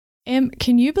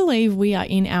Can you believe we are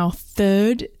in our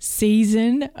 3rd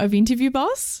season of Interview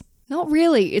Boss? Not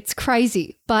really. It's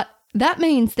crazy. But that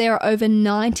means there are over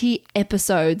 90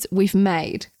 episodes we've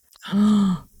made.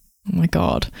 Oh my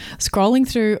God. Scrolling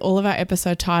through all of our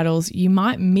episode titles, you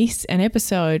might miss an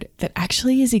episode that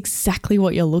actually is exactly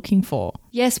what you're looking for.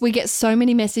 Yes, we get so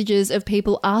many messages of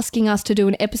people asking us to do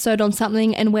an episode on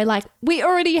something and we're like, we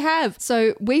already have.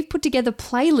 So we've put together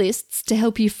playlists to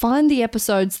help you find the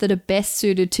episodes that are best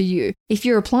suited to you. If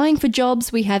you're applying for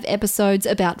jobs, we have episodes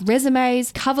about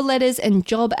resumes, cover letters, and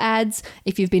job ads.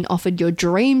 If you've been offered your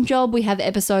dream job, we have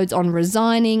episodes on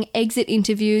resigning, exit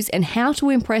interviews, and how to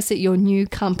impress at your new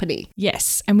company.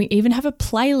 Yes, and we even have a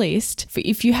playlist for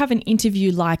if you have an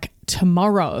interview like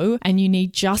tomorrow and you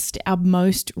need just our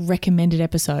most recommended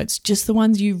episodes, just the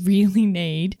ones you really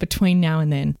need between now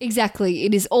and then. Exactly.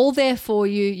 It is all there for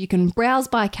you. You can browse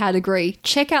by category.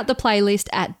 Check out the playlist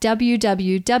at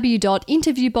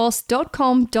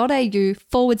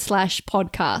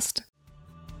www.interviewboss.com.au/podcast.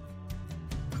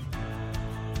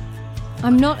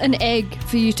 I'm not an egg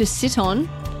for you to sit on,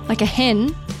 like a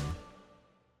hen.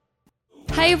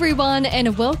 Hey everyone,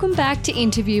 and welcome back to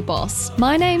Interview Boss.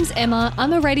 My name's Emma.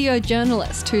 I'm a radio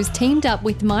journalist who's teamed up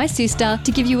with my sister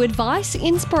to give you advice,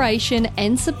 inspiration,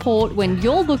 and support when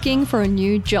you're looking for a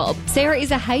new job. Sarah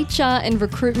is a HR and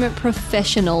recruitment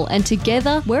professional, and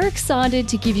together we're excited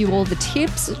to give you all the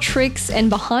tips, tricks, and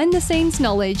behind-the-scenes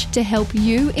knowledge to help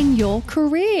you in your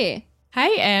career.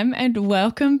 Hey, Em, and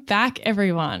welcome back,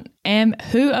 everyone. Em,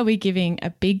 who are we giving a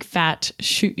big fat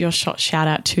shoot your shot shout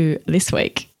out to this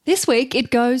week? This week,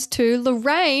 it goes to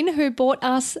Lorraine, who bought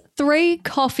us 3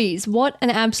 coffees. What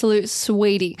an absolute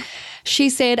sweetie.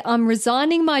 She said, I'm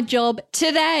resigning my job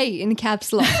today, in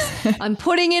caps locks. I'm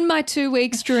putting in my 2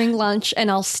 weeks during lunch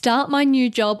and I'll start my new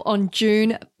job on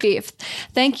June 5th.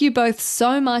 Thank you both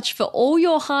so much for all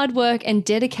your hard work and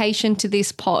dedication to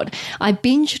this pod. I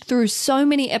binged through so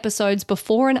many episodes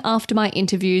before and after my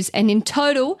interviews, and in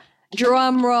total,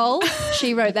 drum roll,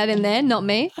 she wrote that in there, not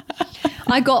me,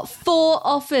 I got 4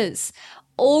 offers,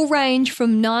 all range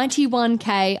from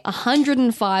 91K,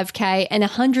 105K, and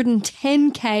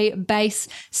 110K base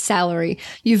salary.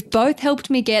 You've both helped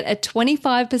me get a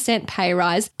 25% pay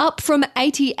rise, up from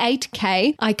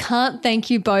 88K. I can't thank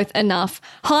you both enough.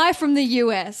 Hi from the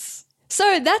US.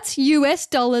 So that's US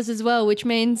dollars as well, which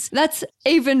means that's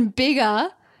even bigger.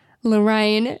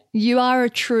 Lorraine, you are a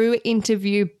true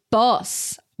interview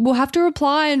boss. We'll have to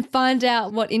reply and find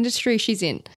out what industry she's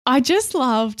in. I just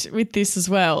loved with this as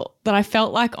well that I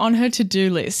felt like on her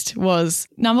to-do list was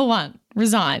number 1,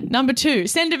 resign. Number 2,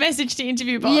 send a message to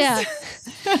Interview Boss. Yeah,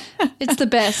 it's the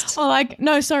best. Or like,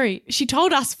 no, sorry, she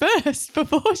told us first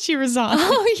before she resigned.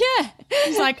 Oh, yeah.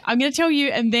 It's like, I'm going to tell you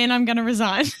and then I'm going to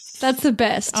resign. That's the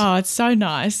best. Oh, it's so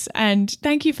nice. And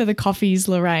thank you for the coffees,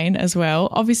 Lorraine, as well.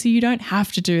 Obviously, you don't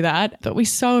have to do that, but we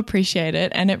so appreciate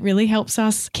it. And it really helps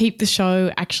us keep the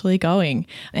show actually going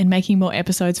and making more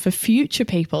episodes for future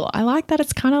people. I like that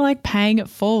it's kind of like paying it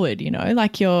forward, you know,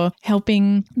 like you're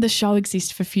helping the show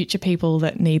exist for future people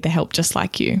that need the help just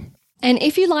like you. And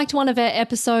if you liked one of our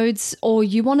episodes or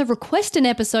you want to request an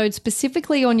episode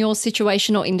specifically on your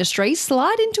situation or industry,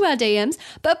 slide into our DMs,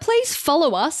 but please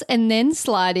follow us and then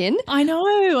slide in. I know.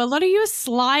 A lot of you are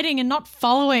sliding and not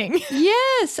following.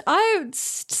 Yes. I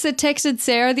texted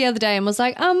Sarah the other day and was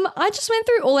like, I just went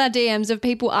through all our DMs of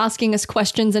people asking us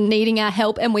questions and needing our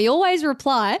help, and we always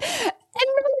reply. And none of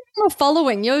them are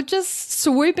following. You're just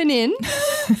swooping in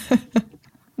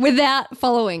without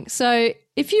following. So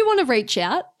if you want to reach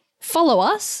out, follow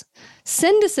us,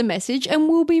 send us a message, and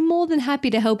we'll be more than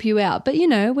happy to help you out. But, you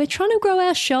know, we're trying to grow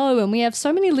our show and we have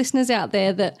so many listeners out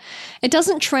there that it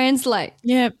doesn't translate.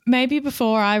 Yeah, maybe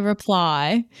before I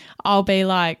reply, I'll be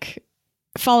like,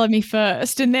 follow me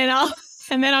first and then I'll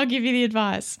give you the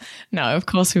advice. No, of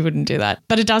course we wouldn't do that.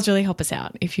 But it does really help us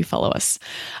out if you follow us.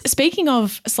 Speaking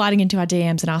of sliding into our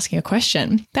DMs and asking a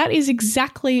question, that is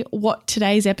exactly what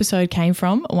today's episode came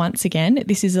from. Once again,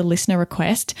 this is a listener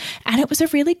request, and it was a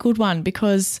really good one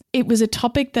because it was a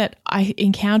topic that I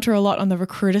encounter a lot on the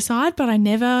recruiter side, but I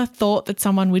never thought that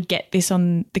someone would get this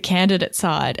on the candidate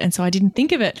side, and so I didn't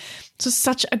think of it. So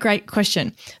such a great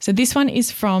question. So this one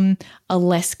is from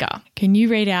Aleska. Can you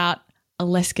read out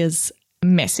Aleska's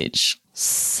message?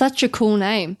 Such a cool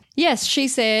name. Yes, she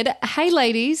said, "Hey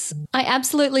ladies, I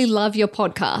absolutely love your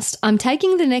podcast. I'm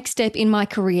taking the next step in my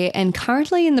career and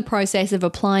currently in the process of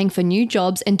applying for new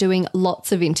jobs and doing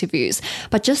lots of interviews.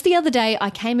 But just the other day, I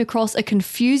came across a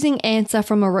confusing answer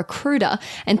from a recruiter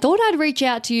and thought I'd reach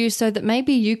out to you so that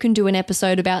maybe you can do an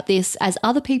episode about this, as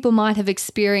other people might have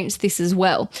experienced this as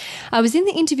well. I was in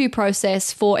the interview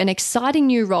process for an exciting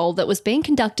new role that was being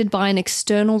conducted by an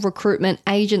external recruitment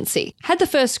agency. Had the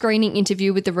first screening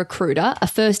interview with the recruiter, a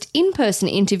first in-person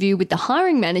interview with the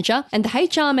hiring manager and the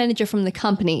HR manager from the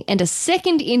company, and a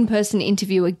second in-person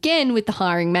interview again with the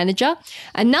hiring manager,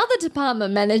 another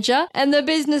department manager, and the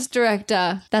business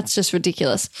director." That's just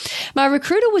ridiculous. My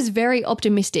recruiter was very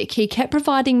optimistic. He kept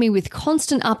providing me with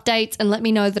constant updates and let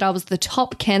me know that I was the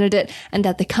top candidate and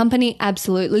that the company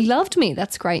absolutely loved me.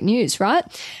 That's great news, right?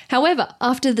 However,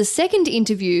 after the second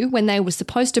interview, when they were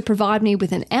supposed to provide me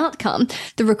with an outcome,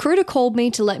 the recruiter called me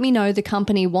to let me know the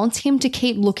company wants him to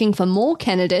keep looking for more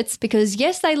candidates because,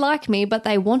 yes, they like me, but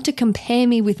they want to compare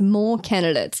me with more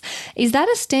candidates. Is that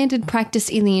a standard practice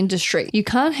in the industry? You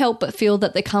can't help but feel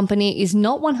that the company is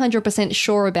not 100%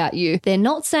 sure about you. They're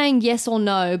not saying yes or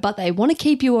no, but they want to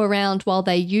keep you around while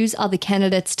they use other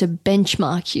candidates to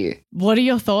benchmark you. What are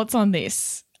your thoughts on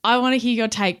this? I want to hear your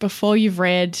take before you've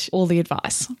read all the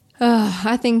advice.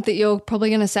 I think that you're probably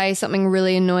going to say something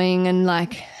really annoying and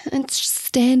it's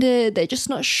standard. They're just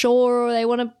not sure, or they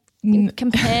want to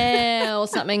compare or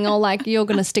something, or you're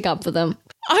going to stick up for them.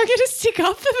 I'm going to stick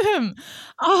up for them.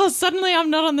 Oh, suddenly I'm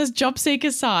not on this job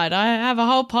seeker side. I have a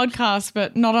whole podcast,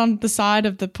 but not on the side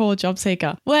of the poor job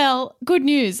seeker. Well, good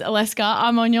news, Aleska.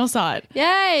 I'm on your side.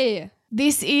 Yay.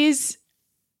 This is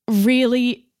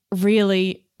really,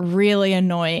 really, really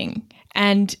annoying.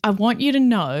 And I want you to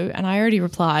know, and I already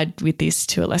replied with this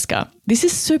to Aleska, this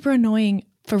is super annoying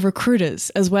for recruiters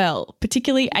as well,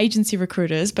 particularly agency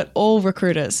recruiters, but all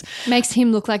recruiters. Makes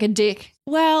him look like a dick.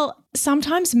 Well,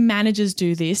 sometimes managers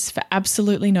do this for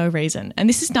absolutely no reason. And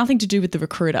this is nothing to do with the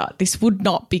recruiter. This would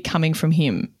not be coming from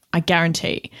him. I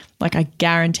guarantee. I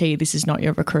guarantee this is not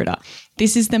your recruiter.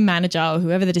 This is the manager or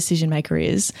whoever the decision maker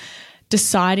is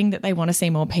deciding that they want to see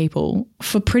more people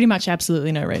for pretty much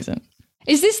absolutely no reason.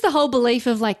 Is this the whole belief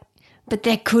of but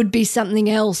there could be something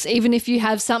else, even if you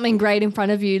have something great in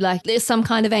front of you, there's some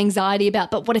kind of anxiety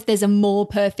about, but what if there's a more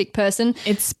perfect person?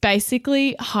 It's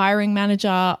basically hiring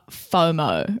manager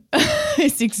FOMO.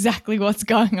 It's exactly what's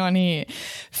going on here.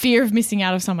 Fear of missing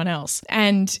out of someone else.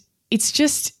 And it's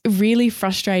just really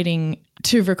frustrating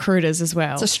to recruiters as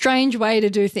well. It's a strange way to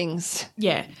do things.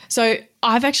 Yeah. So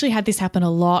I've actually had this happen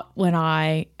a lot when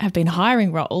I have been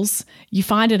hiring roles. You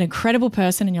find an incredible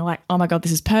person and you're like, oh my God,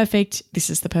 this is perfect.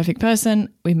 This is the perfect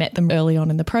person. We met them early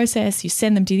on in the process. You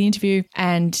send them to the interview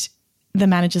and the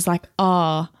manager's like,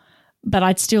 oh, but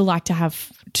I'd still like to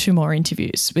have 2 more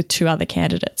interviews with 2 other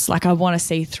candidates. I want to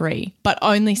see 3, but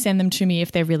only send them to me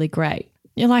if they're really great.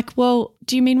 You're like, well,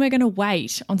 do you mean we're going to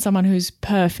wait on someone who's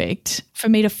perfect for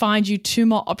me to find you 2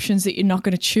 more options that you're not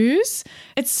going to choose?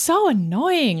 It's so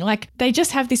annoying. They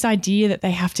just have this idea that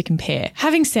they have to compare.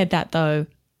 Having said that, though,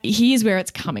 here's where it's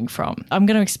coming from. I'm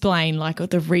going to explain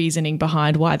the reasoning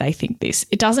behind why they think this.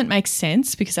 It doesn't make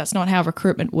sense because that's not how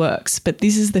recruitment works, but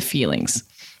this is the feelings.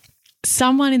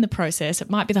 Someone in the process, it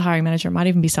might be the hiring manager, it might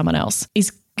even be someone else,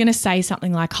 is going to say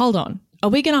something like, hold on, are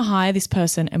we going to hire this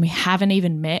person and we haven't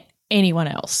even met anyone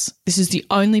else? This is the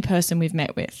only person we've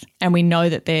met with and we know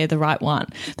that they're the right one.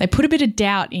 They put a bit of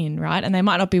doubt in, right? And they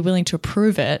might not be willing to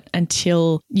approve it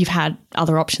until you've had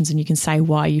other options and you can say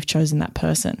why you've chosen that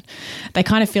person. They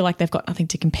kind of feel like they've got nothing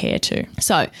to compare to.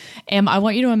 So I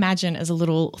want you to imagine, as a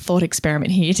little thought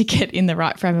experiment here to get in the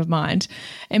right frame of mind,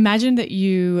 imagine that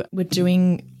you were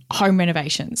doing home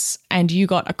renovations and you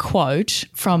got a quote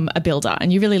from a builder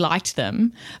and you really liked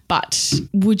them, but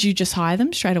would you just hire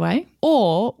them straight away?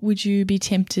 Or would you be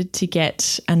tempted to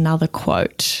get another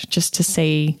quote just to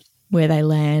see where they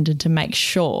land and to make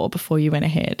sure before you went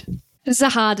ahead? This is a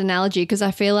hard analogy because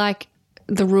I feel like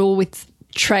the rule with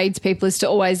tradespeople is to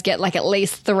always get at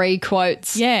least 3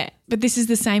 quotes. Yeah, but this is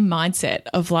the same mindset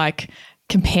of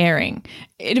comparing.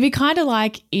 It'd be kind of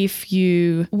like if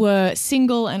you were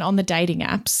single and on the dating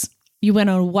apps, you went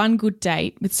on one good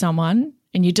date with someone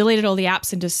and you deleted all the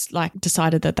apps and just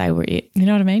decided that they were it. You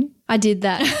know what I mean? I did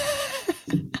that.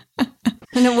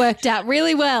 And it worked out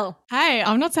really well. Hey,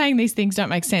 I'm not saying these things don't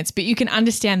make sense, but you can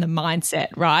understand the mindset,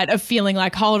 right? Of feeling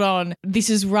hold on, this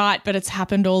is right, but it's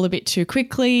happened all a bit too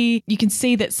quickly. You can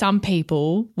see that some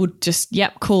people would just,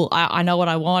 yep, cool, I know what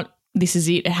I want. This is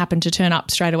it. It happened to turn up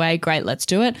straight away. Great, let's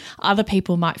do it. Other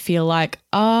people might feel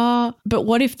but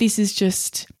what if this is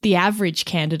just the average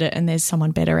candidate and there's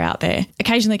someone better out there?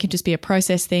 Occasionally it can just be a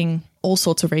process thing. all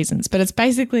sorts of reasons, but it's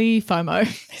basically FOMO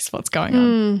is what's going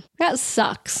on. That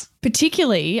sucks.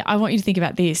 Particularly, I want you to think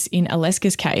about this in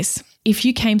Aleska's case. If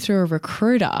you came through a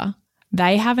recruiter,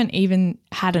 they haven't even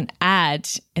had an ad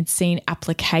and seen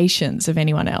applications of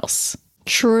anyone else.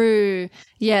 True.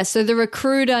 Yeah, so the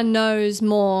recruiter knows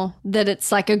more that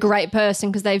it's like a great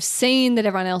person because they've seen that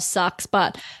everyone else sucks,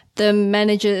 but the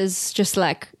manager is just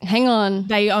like, hang on.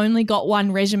 They only got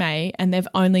one resume and they've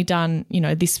only done,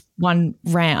 this one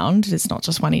round. It's not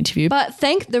just one interview. But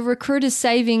thank the recruiters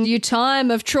saving you time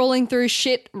of trawling through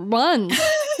shit runs.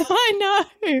 I know.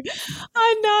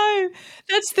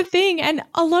 That's the thing. And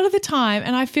a lot of the time,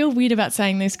 and I feel weird about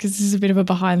saying this because this is a bit of a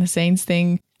behind the scenes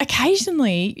thing,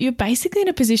 occasionally you're basically in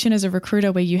a position as a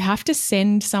recruiter where you have to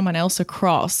send someone else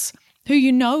across who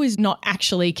is not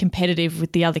actually competitive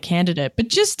with the other candidate, but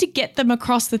just to get them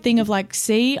across the thing of like,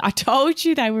 see, I told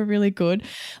you they were really good.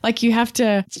 Like you have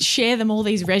to share them all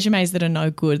these resumes that are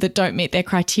no good, that don't meet their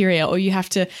criteria, or you have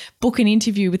to book an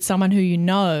interview with someone who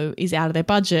is out of their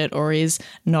budget or is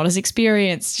not as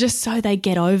experienced, just so they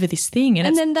get over this thing.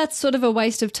 And then that's sort of a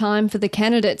waste of time for the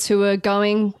candidates who are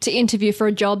going to interview for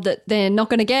a job that they're not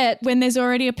going to get. When there's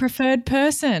already a preferred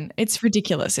person. It's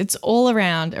ridiculous. It's all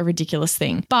around a ridiculous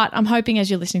thing. But I'm hoping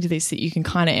as you're listening to this that you can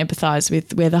kind of empathize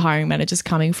with where the hiring manager's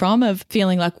coming from, of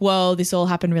feeling like, whoa, this all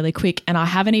happened really quick and I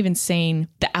haven't even seen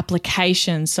the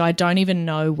application, so I don't even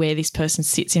know where this person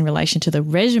sits in relation to the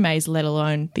resumes, let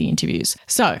alone the interviews.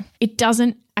 So it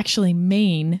doesn't actually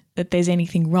mean that there's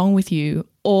anything wrong with you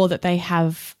or that they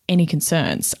have any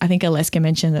concerns. I think Aleska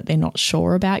mentioned that they're not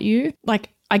sure about you. Like,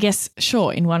 I guess,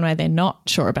 sure, in one way they're not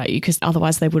sure about you because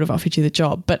otherwise they would have offered you the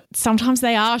job. But sometimes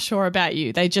they are sure about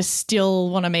you. They just still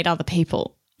want to meet other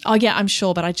people. Oh, yeah, I'm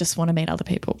sure, but I just want to meet other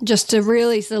people. Just to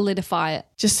really solidify it.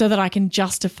 Just so that I can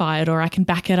justify it or I can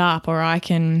back it up or I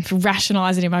can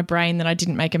rationalize it in my brain that I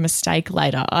didn't make a mistake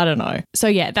later. I don't know. So,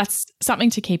 yeah, that's something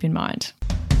to keep in mind.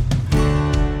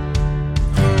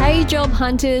 Hey job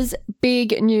hunters,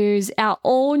 big news. Our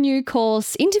all-new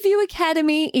course, Interview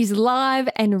Academy, is live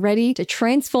and ready to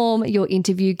transform your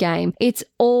interview game. It's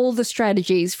all the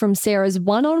strategies from Sarah's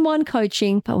one-on-one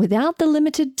coaching, but without the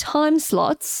limited time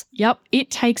slots. Yep,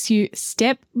 it takes you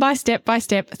step by step by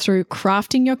step through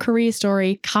crafting your career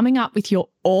story, coming up with your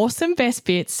awesome best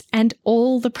bits, and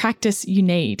all the practice you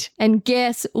need. And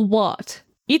guess what?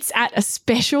 It's at a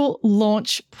special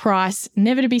launch price,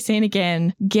 never to be seen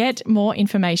again. Get more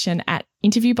information at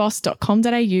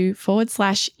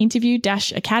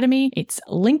interviewboss.com.au/interview-academy. It's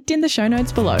linked in the show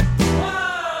notes below.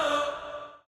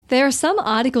 There are some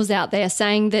articles out there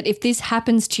saying that if this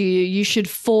happens to you, you should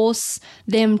force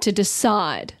them to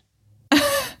decide.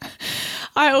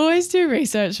 I always do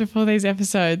research before these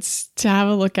episodes to have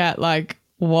a look at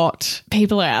what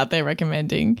people are out there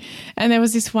recommending. And there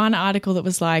was this one article that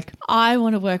was like, I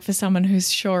want to work for someone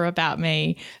who's sure about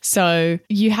me. So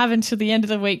you have until the end of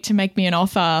the week to make me an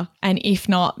offer. And if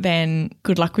not, then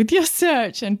good luck with your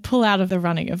search and pull out of the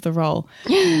running of the role.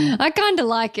 I kind of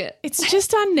like it. It's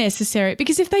just unnecessary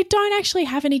because if they don't actually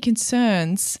have any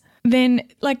concerns, then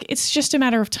it's just a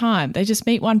matter of time. They just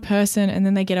meet one person and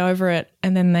then they get over it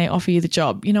and then they offer you the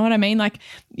job. You know what I mean?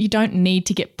 You don't need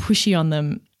to get pushy on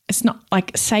them. It's not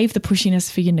save the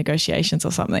pushiness for your negotiations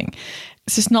or something.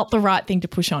 It's just not the right thing to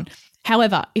push on.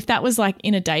 However, if that was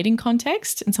in a dating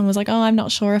context and someone was like, oh, I'm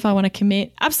not sure if I want to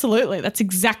commit, absolutely. That's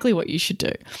exactly what you should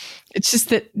do. It's just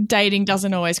that dating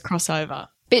doesn't always cross over.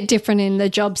 Bit different in the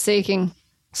job seeking.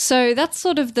 So that's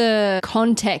sort of the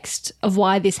context of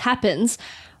why this happens.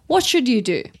 What should you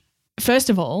do? First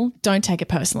of all, don't take it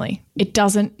personally. It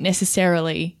doesn't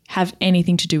necessarily have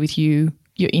anything to do with you,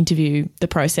 your interview, the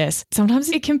process. Sometimes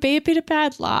it can be a bit of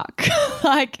bad luck.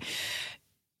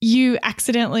 You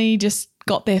accidentally just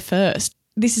got there first.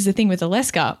 This is the thing with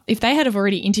Aleska. If they had have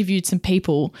already interviewed some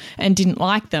people and didn't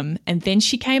like them and then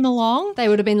she came along, they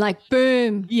would have been like,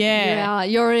 boom. Yeah,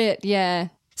 you're it. Yeah.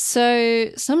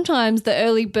 So sometimes the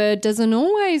early bird doesn't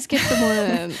always get the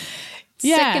worm.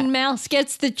 Yeah. Second mouse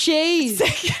gets the cheese.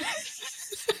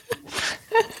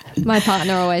 My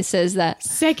partner always says that.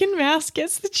 Second mouse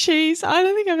gets the cheese. I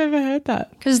don't think I've ever heard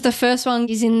that. Because the first one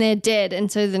is in there dead and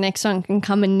so the next one can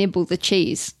come and nibble the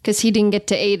cheese because he didn't get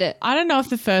to eat it. I don't know if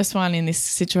the first one in this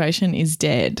situation is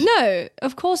dead. No,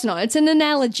 of course not. It's an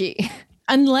analogy.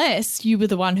 Unless you were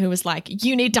the one who was like,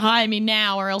 you need to hire me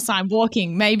now or else I'm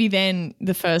walking. Maybe then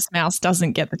the first mouse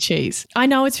doesn't get the cheese. I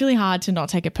know it's really hard to not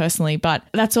take it personally, but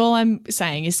that's all I'm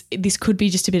saying is this could be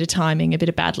just a bit of timing, a bit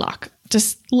of bad luck.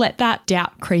 Just let that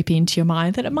doubt creep into your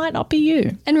mind that it might not be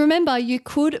you. And remember, you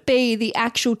could be the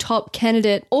actual top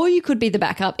candidate or you could be the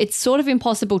backup. It's sort of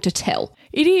impossible to tell.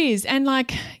 It is. And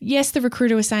yes, the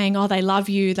recruiter was saying, oh, they love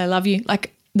you.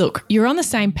 Look, you're on the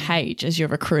same page as your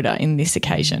recruiter in this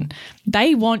occasion.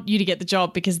 They want you to get the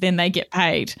job because then they get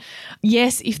paid.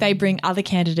 Yes, if they bring other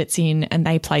candidates in and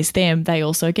they place them, they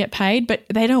also get paid, but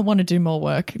they don't want to do more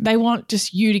work. They want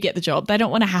just you to get the job. They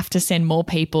don't want to have to send more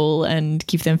people and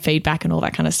give them feedback and all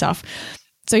that kind of stuff.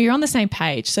 So you're on the same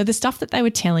page. So the stuff that they were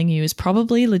telling you is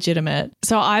probably legitimate.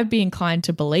 So I'd be inclined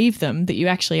to believe them that you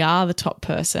actually are the top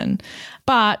person.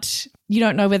 But you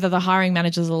don't know whether the hiring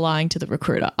managers are lying to the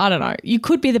recruiter. I don't know. You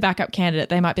could be the backup candidate.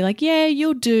 They might be like, yeah,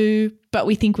 you'll do, but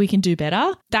we think we can do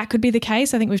better. That could be the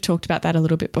case. I think we've talked about that a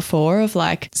little bit before of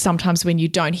like sometimes when you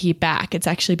don't hear back, it's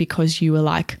actually because you were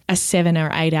like a 7 or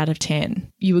 8 out of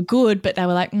 10. You were good, but they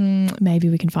were like, maybe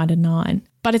we can find a 9.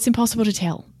 But it's impossible to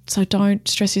tell. So don't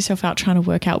stress yourself out trying to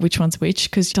work out which one's which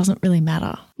because it doesn't really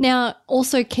matter. Now,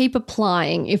 also keep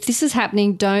applying. If this is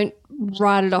happening, don't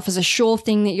write it off as a sure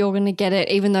thing that you're going to get it,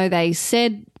 even though they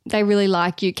said they really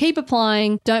like you. Keep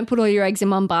applying. Don't put all your eggs in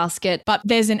one basket. But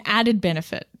there's an added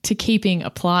benefit to keeping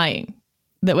applying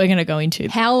that we're going to go into.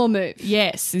 Power move.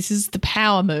 Yes, this is the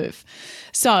power move.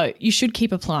 So you should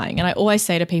keep applying. And I always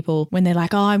say to people when they're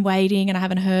like, oh, I'm waiting and I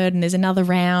haven't heard and there's another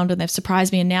round and they've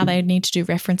surprised me and now they need to do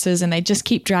references and they just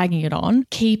keep dragging it on.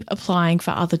 Keep applying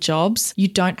for other jobs. You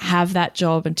don't have that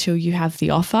job until you have the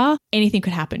offer. Anything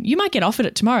could happen. You might get offered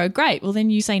it tomorrow. Great. Well, then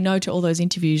you say no to all those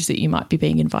interviews that you might be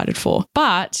being invited for.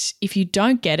 But if you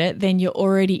don't get it, then you're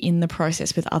already in the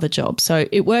process with other jobs. So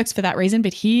it works for that reason.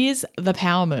 But here's the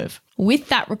power move. With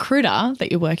that recruiter that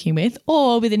you're working with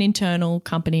or with an internal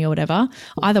company or whatever,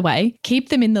 either way, keep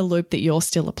them in the loop that you're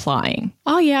still applying.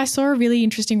 Oh yeah, I saw a really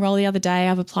interesting role the other day.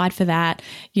 I've applied for that.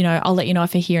 I'll let you know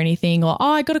if I hear anything. Or,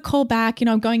 I got a call back.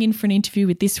 I'm going in for an interview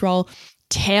with this role.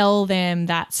 Tell them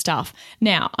that stuff.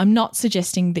 Now, I'm not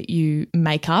suggesting that you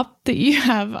make up that you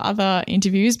have other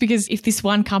interviews because if this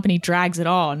one company drags it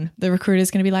on, the recruiter's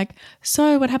going to be like,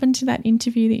 so what happened to that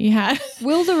interview that you had?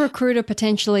 Will the recruiter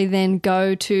potentially then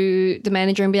go to the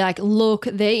manager and be like, look,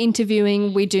 they're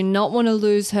interviewing. We do not want to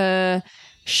lose her.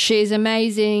 She's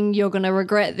amazing. You're going to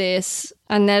regret this.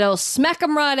 And that'll smack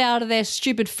them right out of their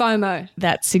stupid FOMO.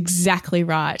 That's exactly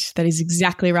right. That is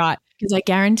exactly right. Because I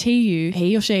guarantee you,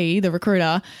 he or she, the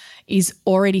recruiter, is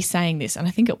already saying this. And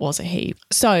I think it was a he.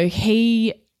 So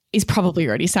he is probably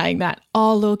already saying that.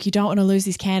 Oh, look, you don't want to lose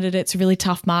these candidates. It's a really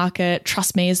tough market.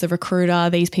 Trust me as the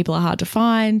recruiter. These people are hard to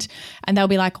find. And they'll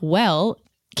be like, well,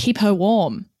 keep her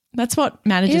warm. That's what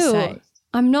managers say.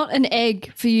 I'm not an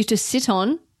egg for you to sit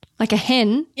on. Like a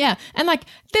hen. Yeah. And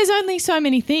there's only so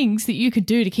many things that you could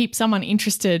do to keep someone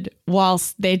interested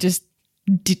whilst they're just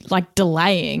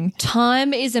delaying.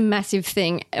 Time is a massive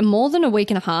thing. More than a week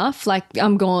and a half,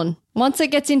 I'm gone. Once it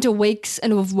gets into weeks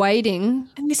and of waiting.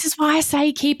 And this is why I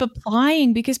say keep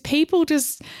applying because people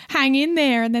just hang in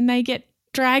there and then they get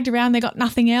dragged around, they got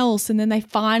nothing else, and then they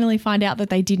finally find out that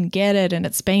they didn't get it and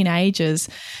it's been ages.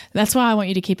 That's why I want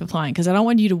you to keep applying because I don't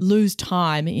want you to lose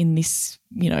time in this,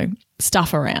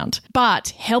 stuff around. But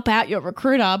help out your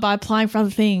recruiter by applying for other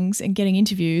things and getting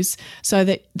interviews so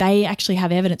that they actually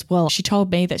have evidence. Well, she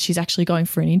told me that she's actually going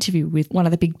for an interview with one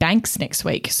of the big banks next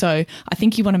week. So I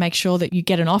think you want to make sure that you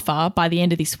get an offer by the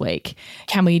end of this week.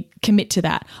 Can we commit to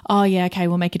that? Oh yeah, okay,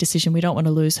 we'll make a decision. We don't want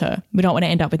to lose her. We don't want to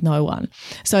end up with no one.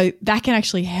 So that can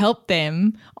actually help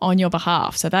them on your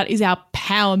behalf. So that is our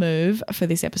power move for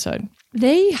this episode.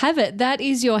 There you have it. That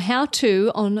is your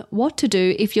how-to on what to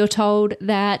do if you're told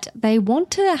that they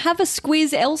want to have a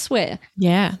squeeze elsewhere.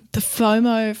 Yeah, the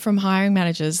FOMO from hiring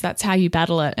managers, that's how you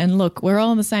battle it. And look, we're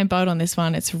all in the same boat on this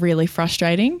one. It's really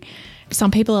frustrating.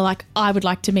 Some people are like, I would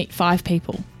like to meet 5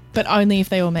 people, but only if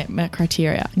they all meet my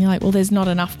criteria. And you're like, well, there's not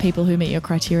enough people who meet your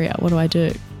criteria. What do I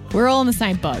do? We're all in the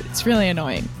same boat. It's really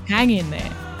annoying. Hang in there.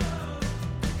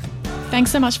 Thanks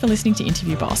so much for listening to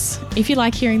Interview Boss. If you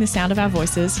like hearing the sound of our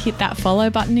voices, hit that follow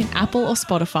button in Apple or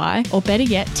Spotify, or better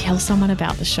yet, tell someone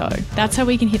about the show. That's how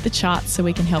we can hit the charts so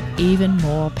we can help even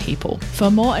more people.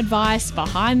 For more advice,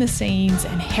 behind the scenes,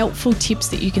 and helpful tips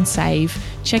that you can save,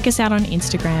 check us out on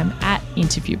Instagram at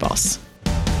Interview Boss.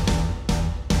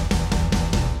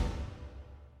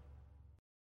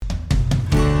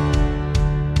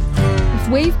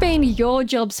 We've been your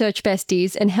job search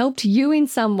besties and helped you in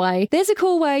some way. There's a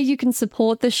cool way you can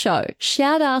support the show.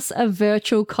 Shout us a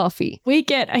virtual coffee. We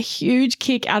get a huge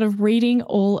kick out of reading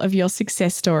all of your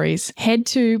success stories. Head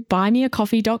to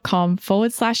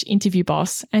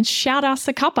buymeacoffee.com/interviewboss and shout us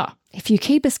a cuppa. If you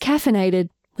keep us caffeinated,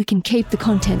 we can keep the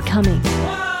content coming.